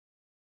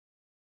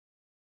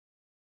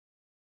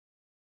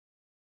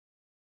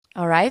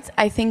All right,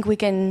 I think we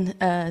can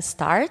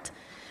start.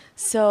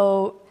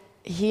 So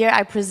here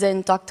I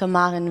present Dr.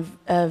 Maren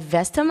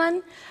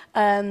Westermann.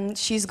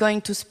 She's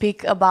going to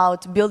speak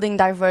about building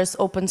diverse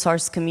open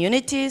source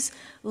communities,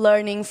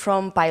 learning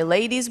from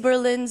PyLadies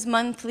Berlin's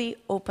monthly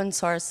open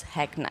source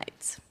hack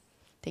nights.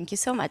 Thank you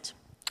so much.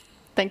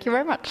 Thank you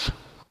very much.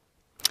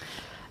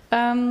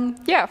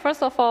 Yeah,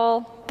 first of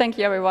all, thank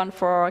you everyone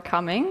for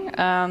coming.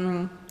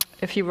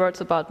 A few words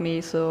about me.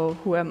 So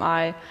who am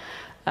I?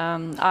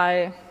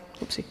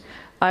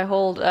 I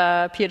hold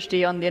a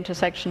PhD on the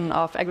intersection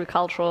of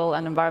agricultural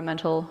and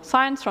environmental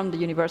science from the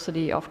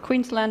University of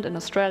Queensland in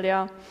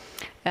Australia,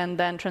 and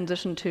then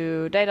transitioned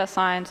to data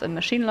science and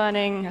machine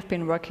learning. I've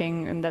been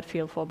working in that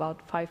field for about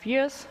 5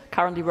 years.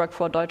 Currently work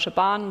for Deutsche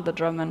Bahn, the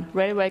German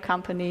railway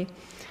company.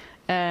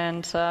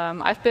 And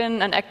I've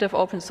been an active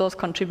open source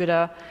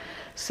contributor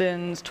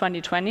since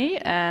 2020,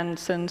 and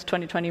since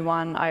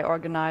 2021 I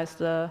co-organized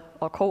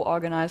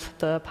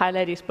the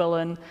PyLadies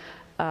Berlin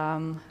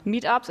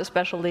meetups,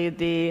 especially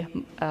the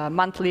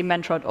monthly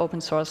mentored open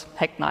source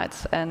hack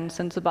nights. And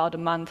since about a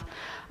month,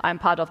 I'm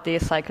part of the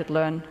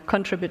scikit-learn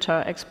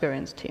contributor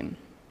experience team.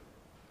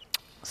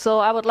 So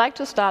I would like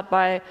to start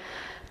by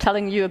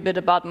telling you a bit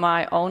about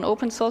my own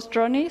open source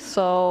journey.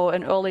 So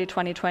in early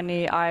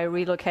 2020, I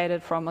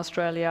relocated from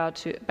Australia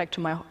back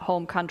to my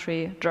home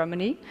country,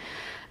 Germany.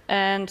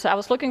 And I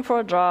was looking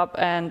for a job,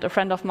 and a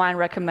friend of mine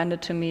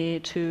recommended to me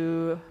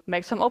to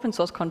make some open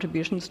source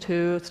contributions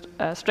to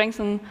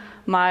strengthen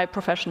my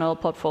professional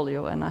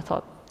portfolio. And I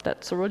thought,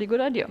 that's a really good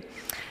idea.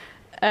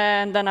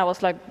 And then I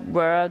was like,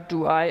 where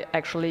do I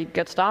actually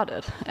get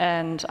started?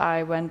 And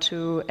I went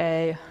to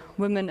a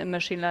Women in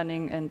Machine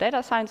Learning and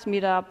Data Science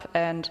meetup,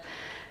 and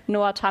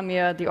Noah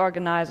Tamir, the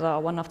organizer, or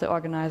one of the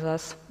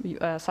organizers,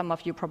 some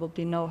of you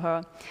probably know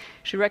her,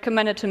 she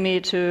recommended to me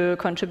to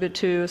contribute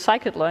to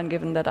scikit-learn,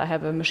 given that I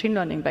have a machine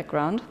learning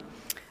background.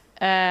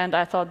 And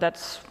I thought that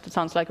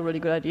sounds like a really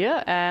good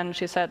idea. And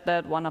she said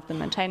that one of the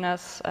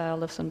maintainers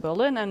lives in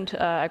Berlin, and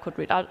I could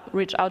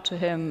reach out to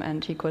him,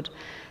 and he could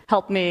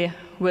help me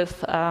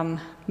with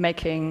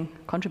making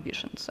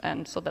contributions.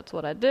 And so that's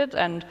what I did.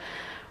 And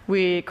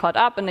we caught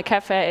up in a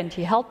cafe, and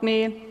he helped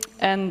me.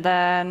 And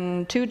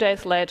then 2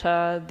 days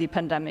later, the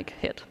pandemic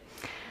hit.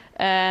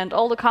 And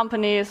all the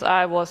companies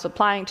I was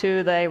applying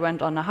to, they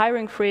went on a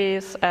hiring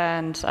freeze.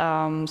 And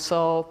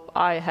so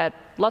I had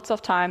lots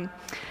of time.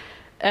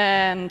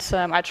 And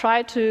I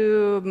tried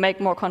to make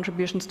more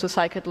contributions to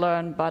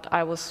scikit-learn, but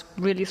I was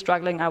really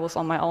struggling. I was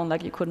on my own,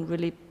 like you couldn't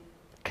really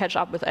catch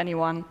up with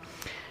anyone.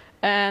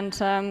 And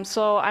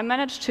so I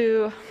managed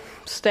to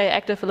stay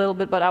active a little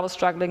bit, but I was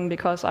struggling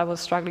because I was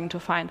struggling to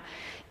find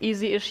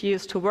easy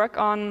issues to work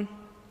on,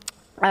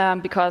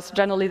 because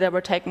generally they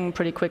were taken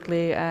pretty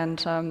quickly. And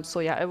so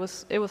yeah, it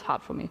was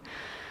hard for me.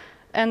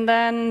 And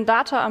then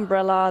Data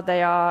Umbrella,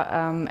 they are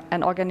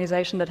an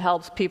organization that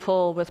helps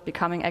people with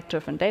becoming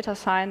active in data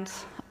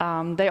science.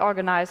 They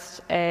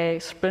organized a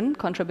sprint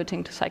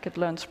contributing to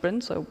scikit-learn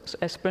sprint. So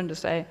a sprint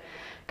is a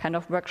kind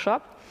of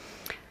workshop.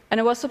 And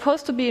it was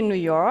supposed to be in New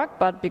York,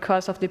 but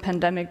because of the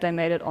pandemic, they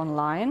made it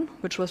online,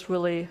 which was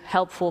really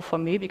helpful for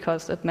me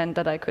because it meant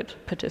that I could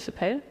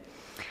participate.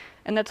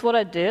 And that's what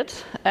I did.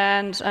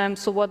 And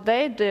so what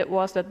they did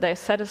was that they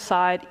set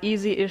aside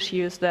easy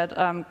issues that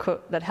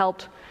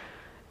helped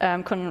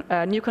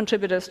new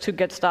contributors to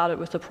get started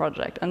with the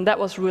project. And that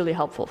was really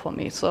helpful for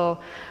me. So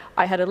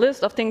I had a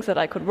list of things that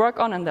I could work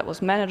on, and that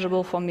was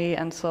manageable for me.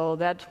 And so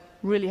that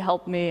really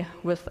helped me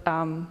with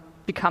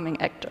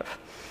becoming active.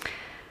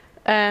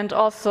 And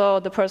also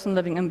the person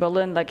living in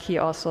Berlin, like he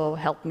also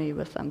helped me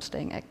with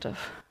staying active.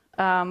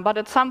 But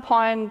at some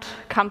point,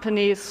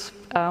 companies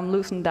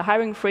loosened the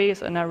hiring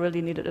freeze, and I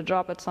really needed a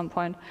job at some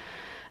point.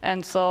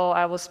 And so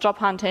I was job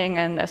hunting,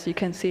 and as you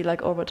can see,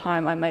 like over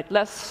time, I made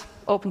less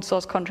open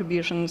source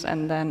contributions,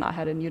 and then I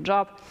had a new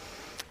job,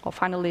 or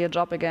finally a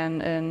job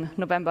again in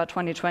November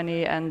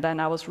 2020, and then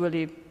I was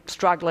really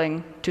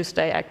struggling to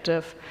stay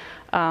active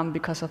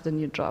because of the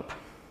new job.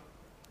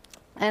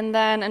 And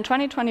then in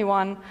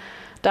 2021,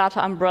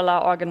 Data Umbrella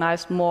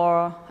organized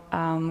more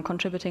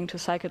contributing to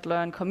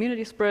scikit-learn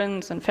community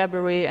sprints in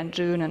February and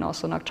June and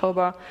also in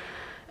October.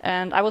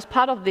 And I was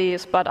part of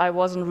these, but I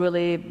wasn't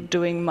really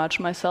doing much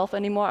myself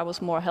anymore. I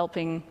was more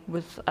helping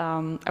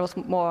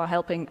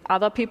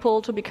other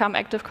people to become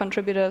active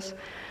contributors.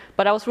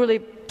 But I was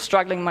really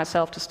struggling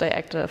myself to stay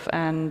active.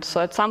 And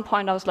so at some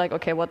point I was like,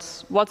 okay,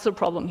 what's the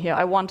problem here?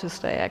 I want to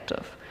stay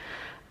active.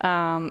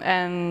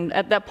 And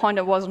at that point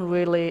it wasn't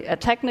really a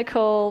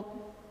technical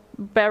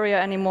barrier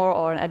anymore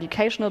or an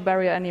educational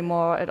barrier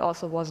anymore. It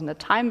also wasn't a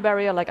time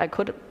barrier, like I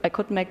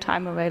could make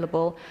time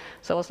available.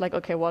 So I was like,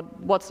 okay,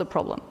 what's the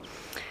problem?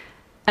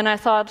 And I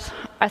thought,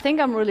 I think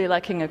I'm really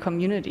lacking a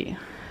community.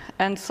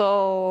 And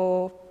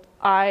so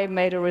I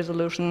made a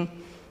resolution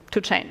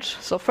to change.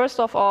 So first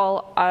of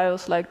all, I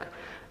was like,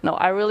 no,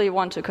 I really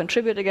want to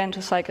contribute again to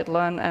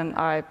scikit-learn, and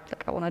I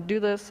want to do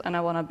this, and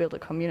I want to build a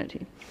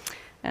community.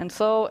 And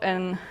so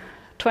in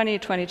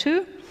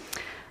 2022,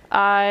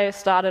 I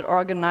started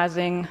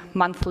organizing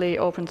monthly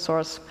open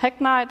source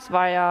hack nights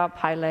via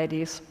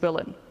PyLadies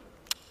Berlin.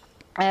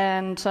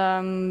 And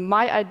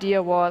my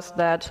idea was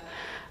that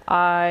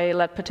I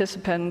let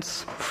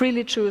participants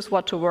freely choose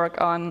what to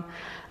work on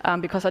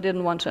because I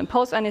didn't want to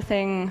impose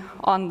anything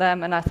on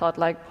them, and I thought,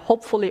 like,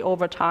 hopefully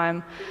over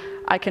time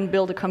I can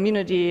build a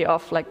community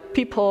of like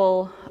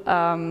people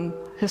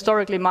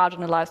historically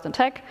marginalized in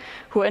tech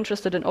who are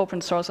interested in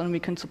open source, and we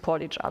can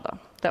support each other.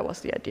 That was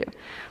the idea.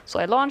 So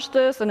I launched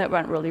this and it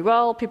went really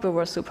well. People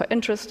were super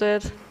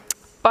interested,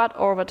 but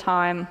over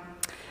time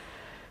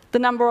the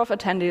number of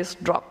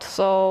attendees dropped.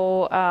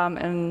 So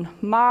in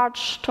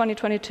March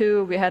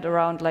 2022 we had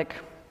around like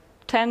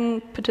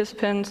 10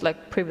 participants,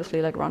 like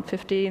previously like around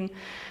 15,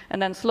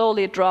 and then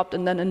slowly it dropped,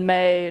 and then in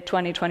May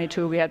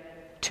 2022 we had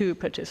 2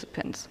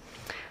 participants.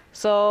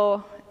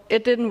 So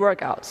it didn't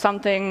work out.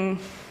 Something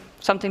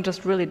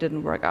just really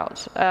didn't work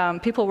out.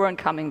 People weren't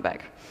coming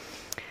back.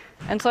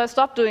 And so I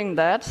stopped doing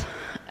that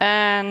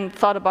and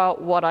thought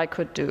about what I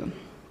could do.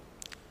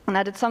 And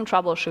I did some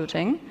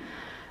troubleshooting.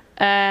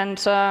 And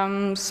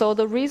so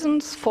the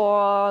reasons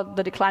for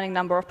the declining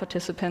number of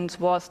participants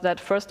was that,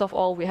 first of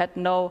all, we had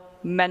no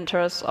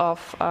mentors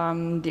of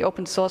the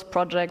open source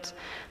projects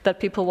that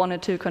people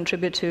wanted to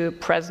contribute to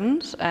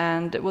present.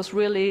 And it was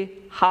really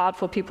hard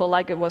for people,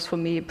 like it was for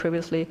me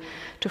previously,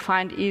 to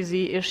find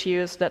easy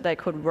issues that they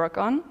could work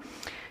on.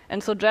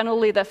 And so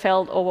generally they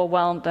felt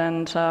overwhelmed,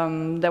 and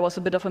there was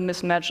a bit of a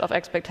mismatch of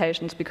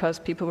expectations because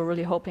people were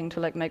really hoping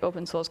to like make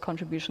open source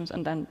contributions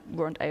and then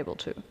weren't able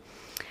to.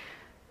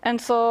 And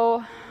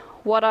so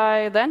what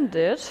I then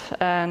did,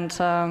 and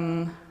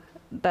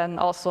then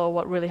also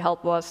what really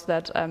helped, was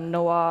that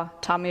Noah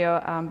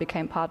Tamir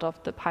became part of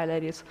the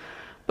PyLadies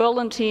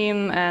Berlin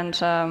team and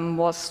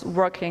was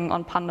working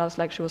on pandas.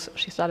 Like she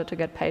started to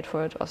get paid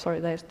for it. Or sorry,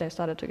 they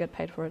started to get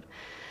paid for it.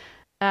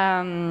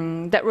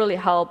 That really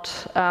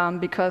helped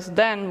because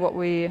then what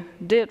we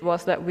did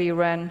was that we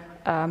ran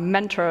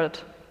mentored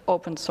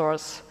open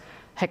source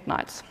hack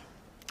nights.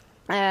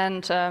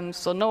 And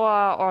so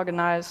Noah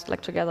organized,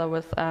 like together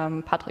with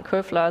Patrick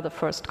Höfler, the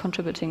first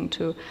contributing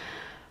to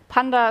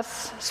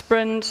Pandas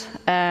sprint,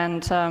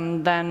 and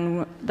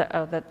then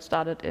that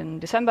started in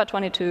December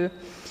 22.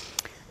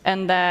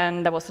 And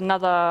then there was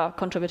another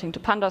contributing to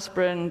Pandas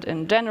sprint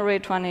in January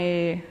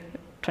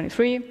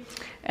 2023.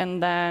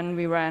 And then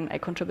we ran a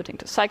contributing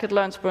to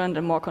scikit-learn sprint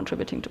and more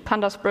contributing to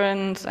Pandas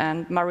sprints.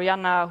 And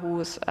Mariana,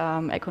 who's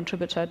a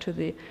contributor to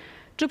the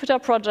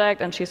Jupyter project,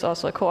 and she's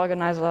also a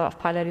co-organizer of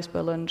PyLadies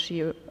Berlin.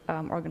 She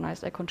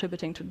organized a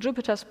contributing to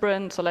Jupyter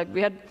sprint. So like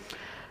we had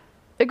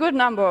a good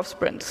number of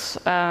sprints,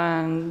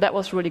 and that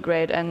was really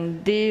great.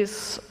 And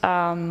these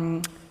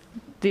meetups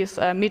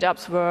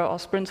or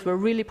sprints were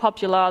really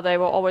popular. They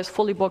were always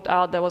fully booked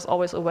out. There was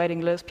always a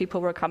waiting list.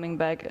 People were coming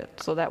back.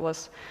 So that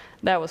was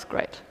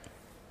great.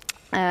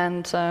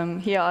 And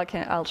here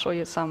I'll show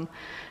you some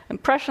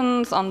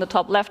impressions. On the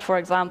top left, for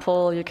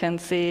example, you can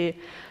see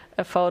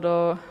a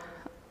photo.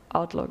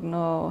 Outlook,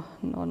 no.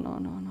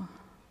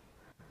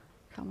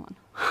 Come on.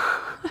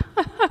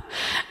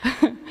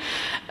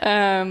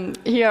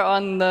 Here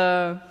on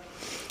the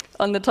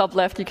top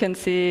left, you can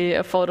see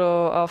a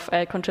photo of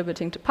a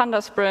contributing to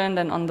Pandas sprint,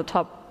 and on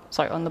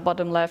the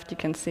bottom left, you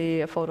can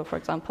see a photo, for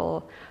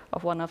example,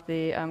 of one of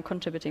the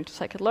contributing to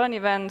scikit-learn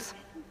events.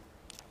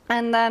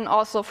 And then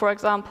also, for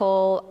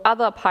example,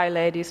 other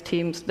PyLadies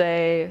teams,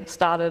 they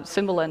started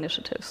similar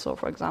initiatives. So,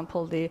 for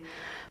example, the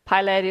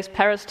PyLadies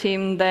Paris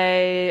team,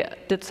 they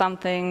did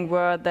something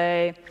where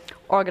they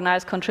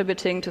organized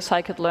contributing to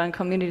scikit-learn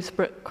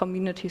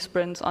community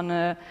sprints on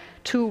a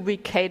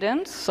 2-week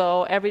cadence.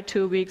 So every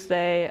 2 weeks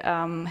they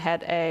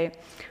had a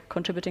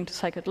contributing to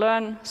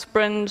scikit-learn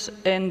sprint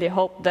in the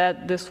hope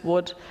that this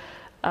would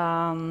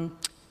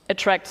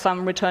attract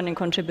some returning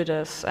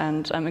contributors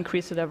and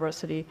increase the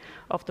diversity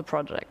of the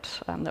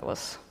project. That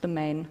was the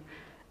main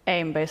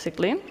aim,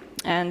 basically.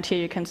 And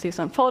here you can see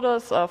some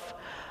photos of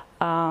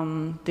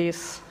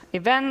these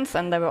events,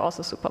 and they were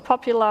also super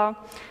popular.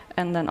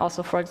 And then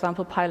also, for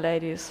example,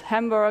 PyLadies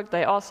Hamburg,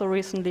 they also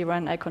recently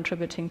ran a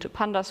contributing to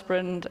Pandas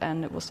sprint,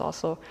 and it was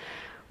also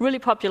really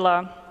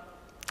popular.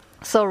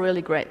 So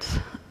really great.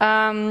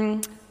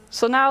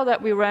 So now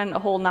that we ran a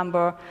whole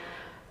number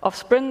of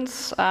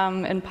sprints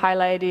in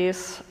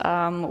PyLadies,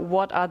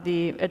 what are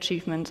the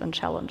achievements and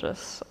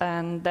challenges?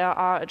 And there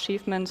are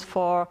achievements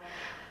for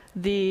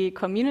the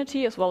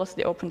community as well as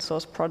the open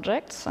source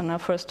projects. And I'll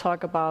first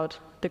talk about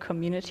the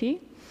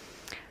community.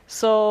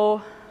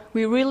 So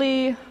we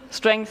really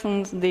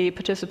strengthened the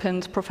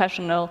participants'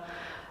 professional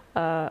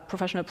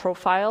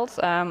profiles.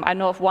 I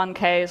know of one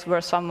case where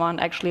someone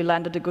actually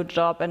landed a good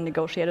job and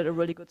negotiated a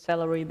really good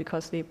salary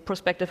because the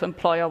prospective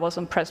employer was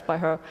impressed by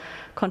her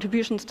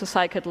contributions to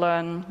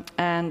scikit-learn.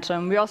 And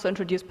we also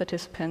introduced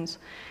participants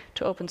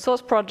to open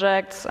source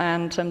projects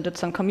and did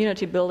some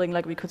community building.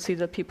 Like we could see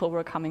that people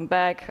were coming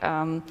back.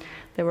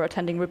 They were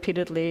attending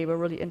repeatedly, were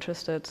really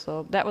interested.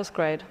 So that was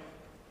great.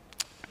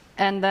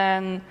 And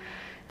then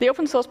the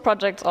open source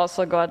projects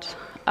also got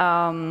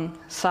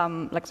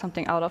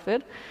something out of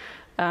it.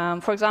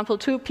 For example,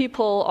 2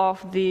 people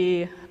of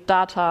the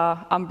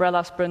data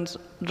umbrella sprints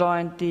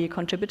joined the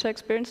contributor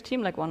experience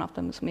team, like one of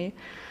them is me.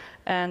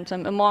 And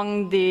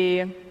among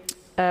the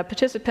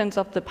participants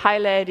of the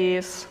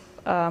PyLadies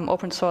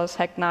open source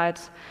hack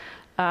nights,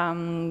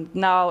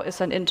 now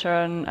is an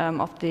intern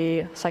of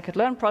the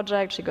Scikit-learn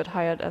project. She got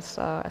hired as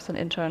an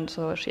intern,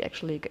 so she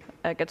actually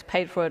gets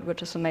paid for it,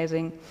 which is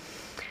amazing.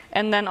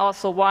 And then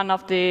also one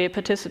of the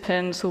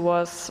participants who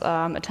was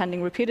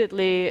attending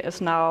repeatedly is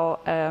now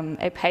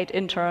a paid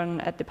intern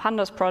at the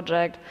Pandas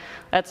project.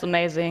 That's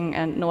amazing.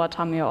 And Noah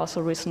Tamir also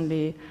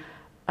recently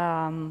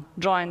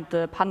joined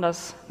the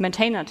Pandas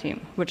maintainer team,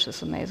 which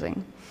is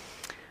amazing.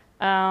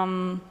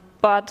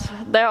 But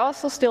there are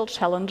also still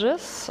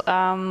challenges.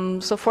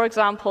 So for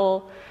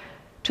example,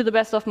 to the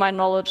best of my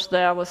knowledge,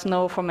 there was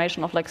no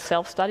formation of like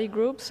self-study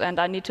groups, and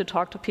I need to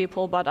talk to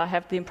people, but I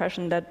have the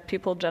impression that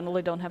people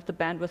generally don't have the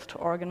bandwidth to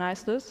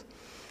organize this.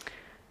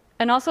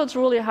 And also it's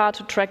really hard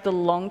to track the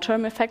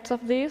long-term effects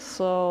of these.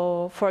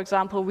 So for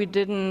example, we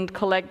didn't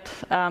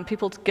collect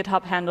people's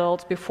GitHub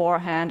handles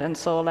beforehand, and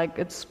so like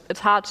it's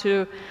hard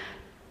to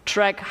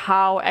track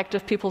how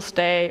active people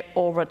stay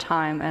over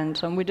time.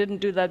 And we didn't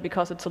do that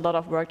because it's a lot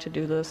of work to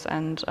do this,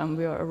 and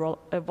we are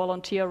a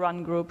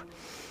volunteer-run group.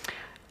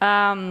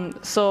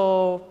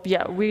 So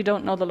yeah, we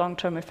don't know the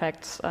long-term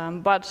effects,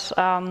 but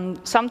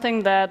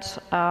something that,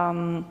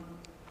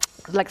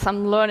 like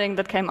some learning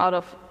that came out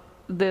of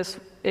this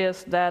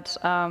is that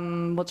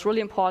what's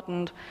really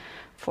important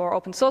for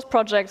open source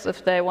projects,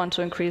 if they want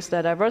to increase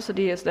their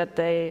diversity, is that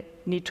they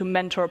need to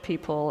mentor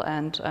people,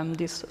 and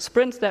these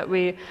sprints that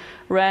we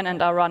ran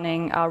and are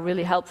running are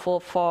really helpful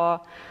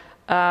for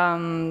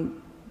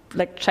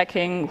like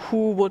checking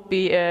who would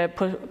be a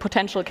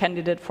potential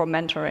candidate for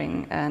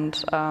mentoring. And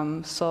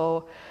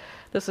so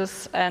this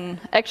is an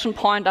action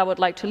point I would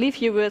like to leave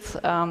you with.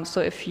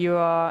 So if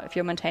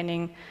you're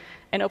maintaining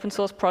an open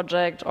source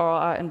project or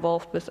are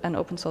involved with an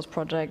open source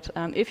project,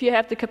 if you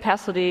have the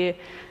capacity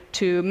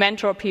to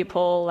mentor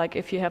people, like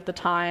if you have the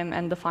time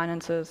and the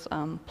finances,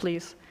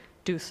 please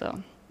do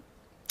so.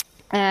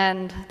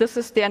 And this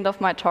is the end of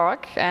my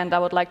talk, and I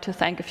would like to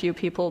thank a few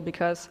people,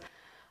 because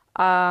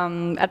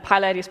at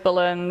PyLadies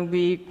Berlin,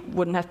 we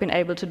wouldn't have been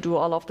able to do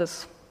all of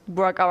this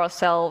work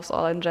ourselves,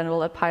 or in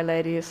general at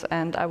PyLadies.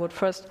 And I would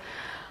first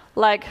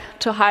like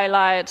to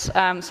highlight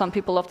some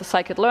people of the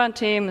Scikit-learn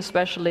team,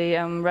 especially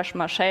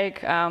Reshma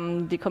Sheikh.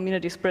 The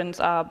community sprints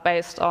are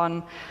based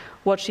on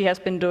what she has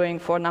been doing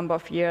for a number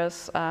of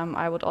years.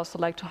 I would also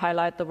like to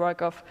highlight the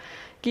work of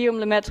Guillaume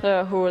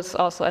Lemaitre, who is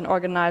also an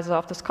organizer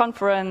of this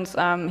conference.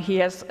 He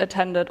has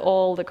attended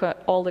all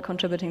the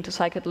contributing to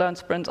Scikit-learn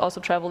sprints, also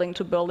traveling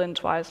to Berlin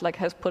twice, like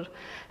has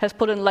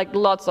put in like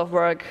lots of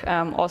work,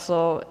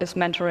 also is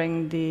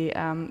mentoring the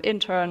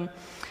intern.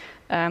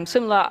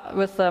 Similar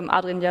with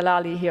Adrian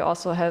Jalali, he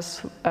also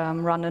has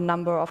run a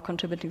number of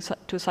contributing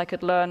to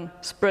Scikit-learn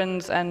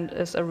sprints and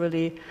is a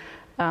really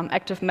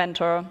active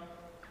mentor.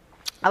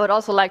 I would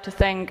also like to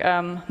thank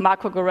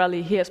Marco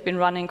Gorelli. He has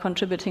been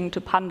contributing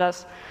to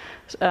Pandas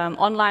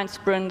online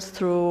sprints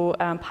through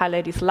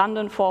PyLadies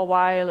London for a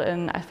while,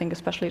 in I think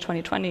especially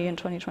 2020 and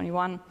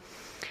 2021.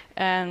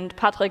 And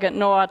Patrick and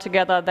Noah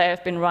together, they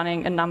have been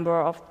running a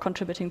number of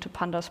contributing to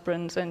Pandas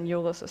sprints, and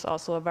Joris is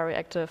also very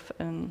active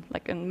in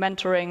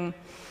mentoring.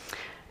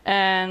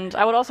 And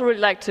I would also really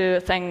like to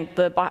thank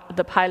the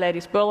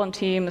PyLadies Berlin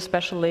team,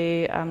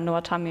 especially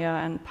Noah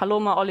Tamir and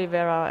Paloma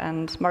Oliveira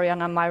and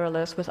Mariana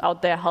Mireles.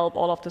 Without their help,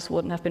 all of this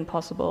wouldn't have been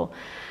possible.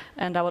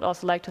 And I would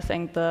also like to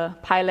thank the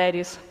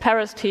PyLadies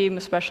Paris team,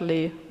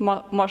 especially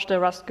Moshe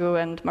Rasku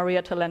and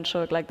Maria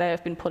Talenchuk. Like, they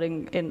have been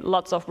putting in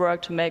lots of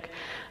work to make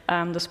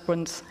the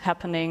sprints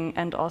happening,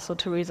 and also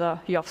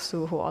Teresa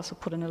Yofsu, who also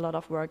put in a lot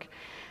of work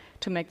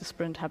to make the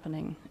sprint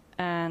happening.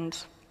 And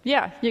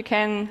yeah, you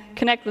can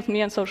connect with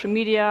me on social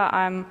media.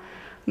 I'm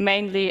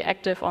mainly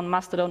active on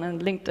Mastodon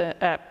and LinkedIn,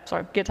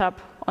 GitHub,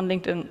 on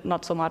LinkedIn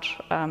not so much,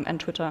 and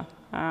Twitter,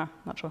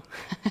 not sure.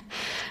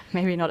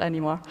 Maybe not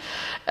anymore.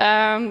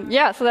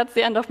 Yeah, so that's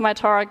the end of my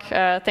talk.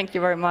 Thank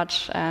you very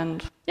much,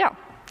 and yeah,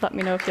 let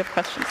me know if you have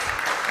questions.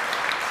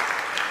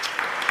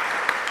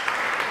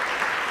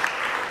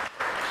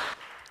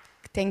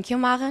 Thank you,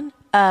 Maren.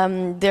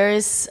 There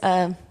is,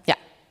 yeah.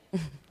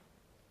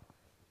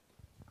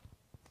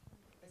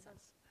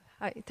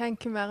 Hi,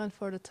 thank you, Maren,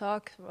 for the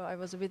talk. Well, I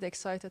was a bit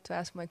excited to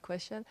ask my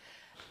question.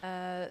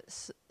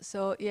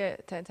 So yeah,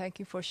 thank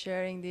you for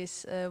sharing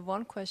this.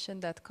 One question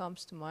that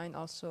comes to mind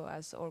also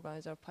as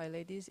organizer of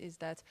PyLadies is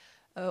that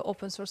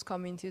open source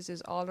communities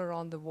is all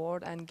around the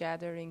world, and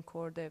gathering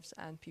core devs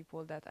and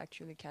people that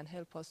actually can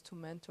help us to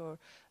mentor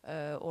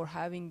or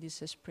having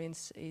these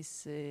sprints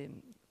is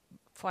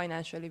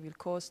financially will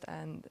cost.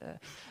 And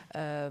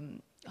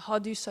how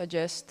do you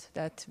suggest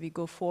that we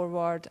go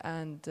forward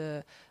and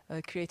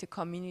create a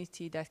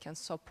community that can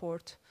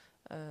support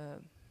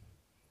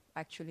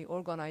actually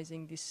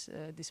organizing this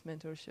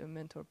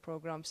mentor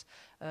programs?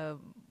 I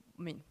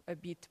mean, a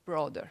bit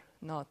broader,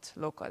 not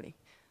locally.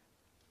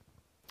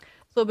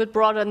 So a bit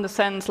broader in the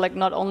sense, like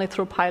not only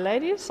through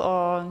PyLadies,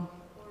 or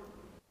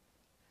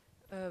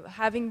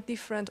having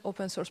different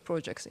open source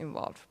projects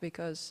involved,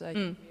 because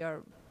we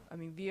are I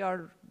mean, we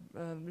are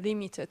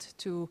limited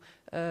to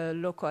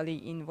locally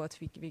in what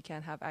we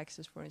can have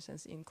access, for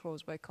instance, in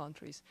close by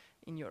countries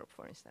in Europe,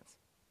 for instance.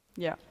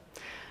 Yeah.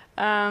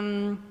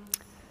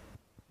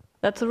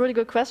 That's a really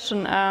good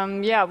question.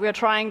 Yeah, we are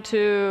trying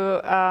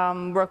to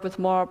work with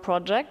more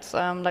projects.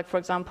 Like, for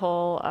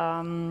example,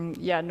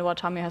 yeah, Noah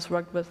Tami has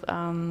worked with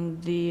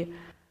the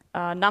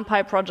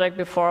NumPy project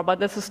before, but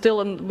this is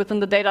still within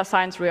the data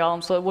science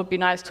realm, so it would be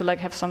nice to like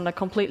have some like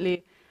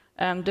completely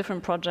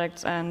different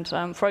projects. And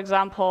for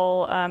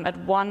example, at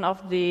one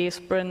of the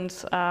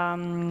sprints,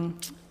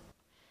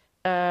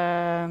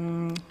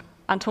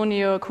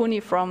 Antonio Cuni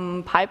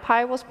from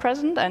PyPy was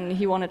present, and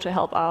he wanted to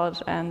help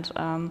out, and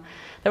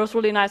that was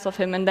really nice of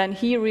him. And then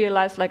he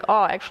realized, like,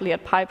 oh, actually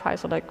at PyPy,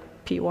 so like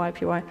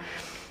PY,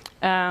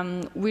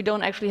 we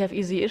don't actually have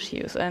easy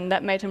issues, and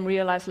that made him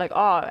realize, like,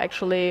 oh,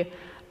 actually,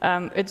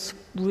 it's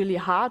really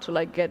hard to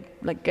like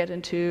get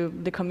into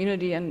the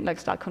community and like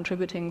start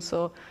contributing.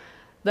 So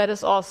that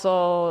is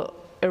also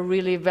a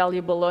really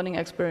valuable learning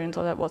experience,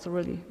 or that was a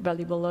really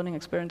valuable learning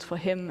experience for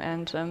him.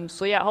 And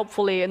so yeah,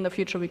 hopefully in the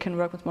future we can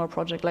work with more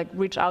projects, like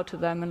reach out to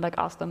them and like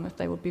ask them if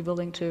they would be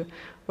willing to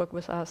work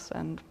with us.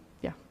 And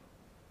yeah,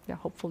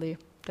 hopefully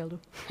they'll do.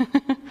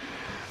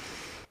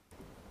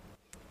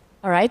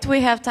 All right,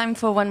 we have time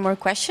for one more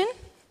question.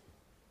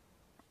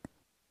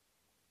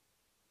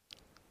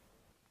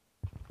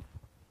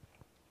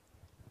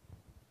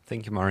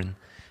 Thank you, Maren.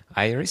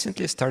 I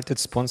recently started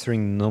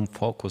sponsoring Gnome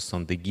Focus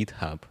on the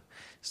GitHub.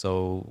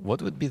 So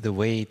what would be the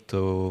way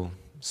to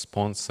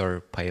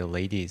sponsor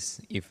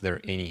PyLadies, if there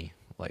are any?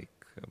 Like,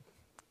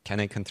 can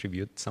I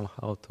contribute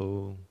somehow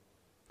to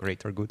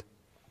greater good?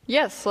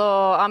 Yes,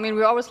 so I mean,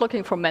 we're always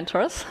looking for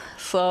mentors,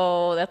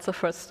 so that's the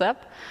first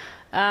step.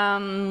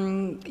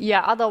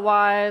 Yeah,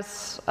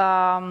 otherwise,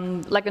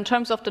 like in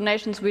terms of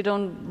donations, we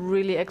don't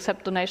really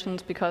accept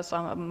donations because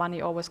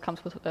money always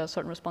comes with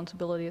certain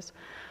responsibilities.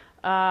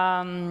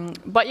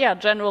 But yeah,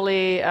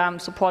 generally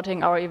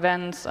supporting our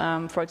events.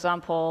 For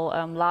example,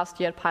 last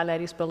year at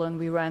PyLadies Berlin,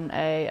 we ran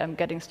a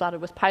Getting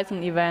Started with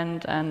Python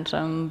event,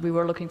 and we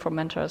were looking for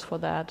mentors for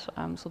that.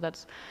 So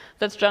that's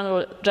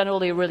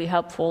generally really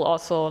helpful.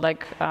 Also,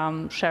 like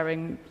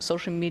sharing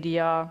social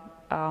media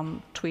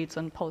tweets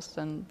and posts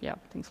and yeah,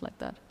 things like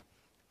that.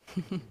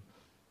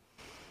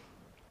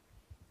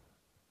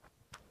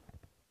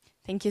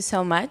 Thank you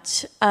so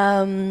much.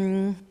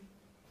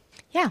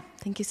 Yeah,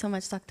 thank you so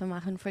much, Dr.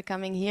 Maren, for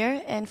coming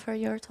here and for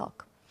your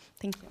talk.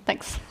 Thank you.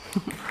 Thanks.